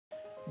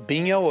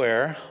Being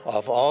aware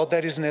of all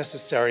that is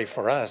necessary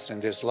for us in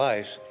this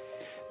life,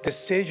 the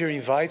Savior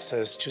invites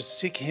us to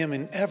seek Him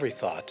in every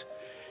thought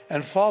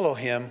and follow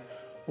Him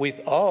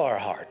with all our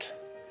heart.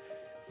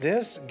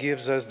 This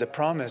gives us the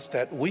promise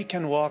that we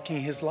can walk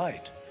in His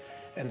light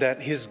and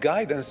that His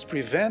guidance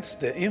prevents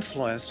the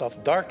influence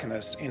of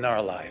darkness in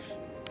our life.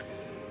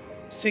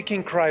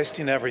 Seeking Christ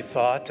in every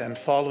thought and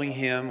following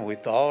Him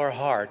with all our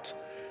heart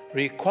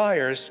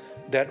requires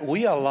that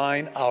we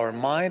align our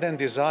mind and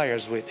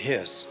desires with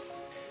His.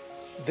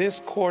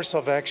 This course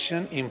of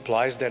action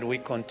implies that we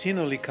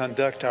continually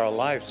conduct our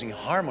lives in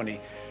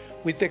harmony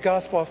with the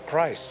gospel of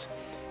Christ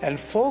and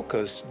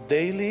focus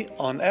daily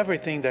on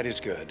everything that is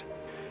good.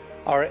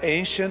 Our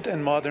ancient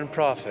and modern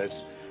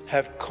prophets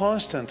have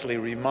constantly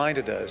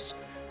reminded us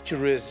to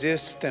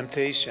resist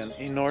temptation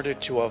in order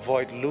to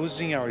avoid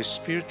losing our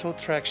spiritual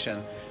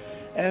traction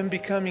and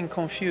becoming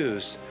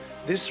confused,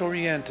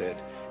 disoriented,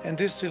 and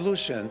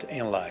disillusioned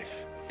in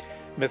life.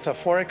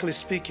 Metaphorically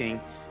speaking,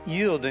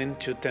 yielding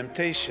to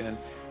temptation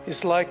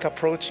is like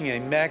approaching a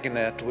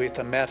magnet with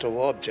a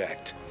metal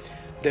object.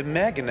 The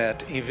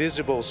magnet,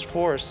 invisible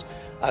force,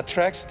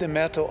 attracts the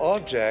metal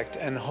object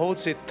and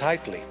holds it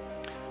tightly.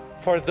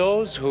 For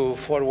those who,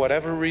 for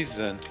whatever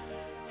reason,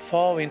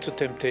 fall into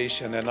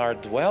temptation and are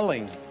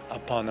dwelling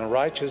upon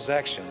unrighteous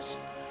actions,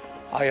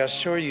 I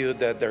assure you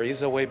that there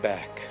is a way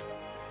back,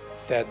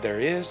 that there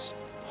is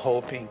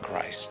hope in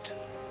Christ.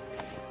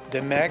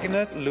 The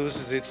magnet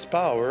loses its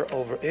power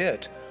over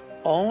it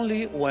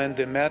only when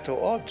the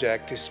metal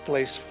object is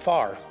placed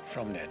far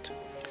from it.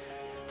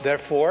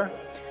 Therefore,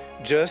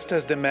 just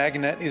as the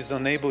magnet is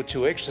unable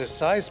to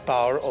exercise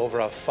power over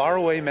a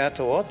faraway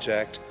metal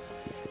object,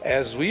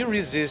 as we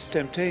resist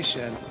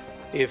temptation,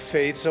 it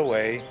fades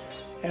away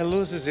and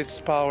loses its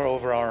power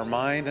over our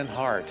mind and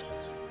heart,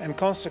 and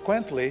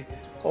consequently,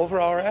 over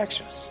our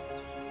actions.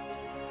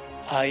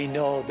 I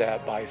know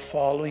that by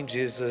following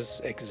Jesus'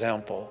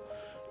 example,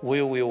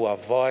 we will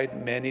avoid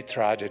many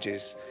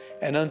tragedies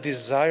and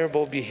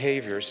undesirable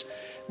behaviors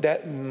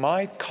that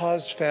might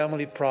cause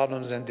family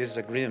problems and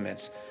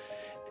disagreements,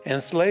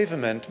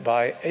 enslavement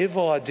by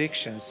evil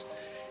addictions,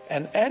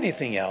 and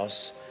anything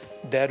else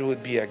that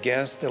would be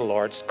against the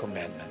Lord's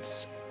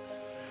commandments.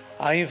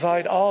 I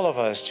invite all of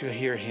us to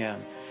hear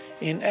Him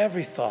in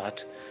every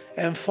thought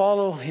and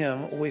follow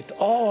Him with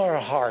all our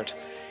heart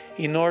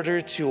in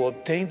order to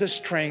obtain the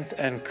strength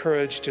and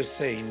courage to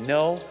say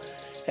no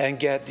and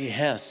get the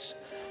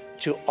hence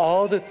to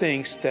all the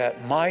things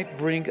that might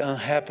bring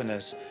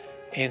unhappiness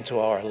into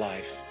our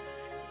life.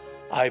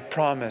 I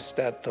promise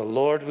that the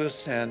Lord will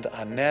send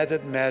an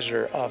added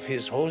measure of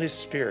His Holy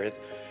Spirit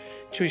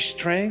to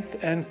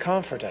strengthen and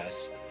comfort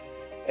us,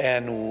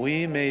 and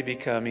we may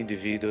become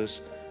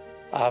individuals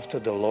after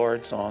the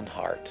Lord's own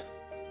heart.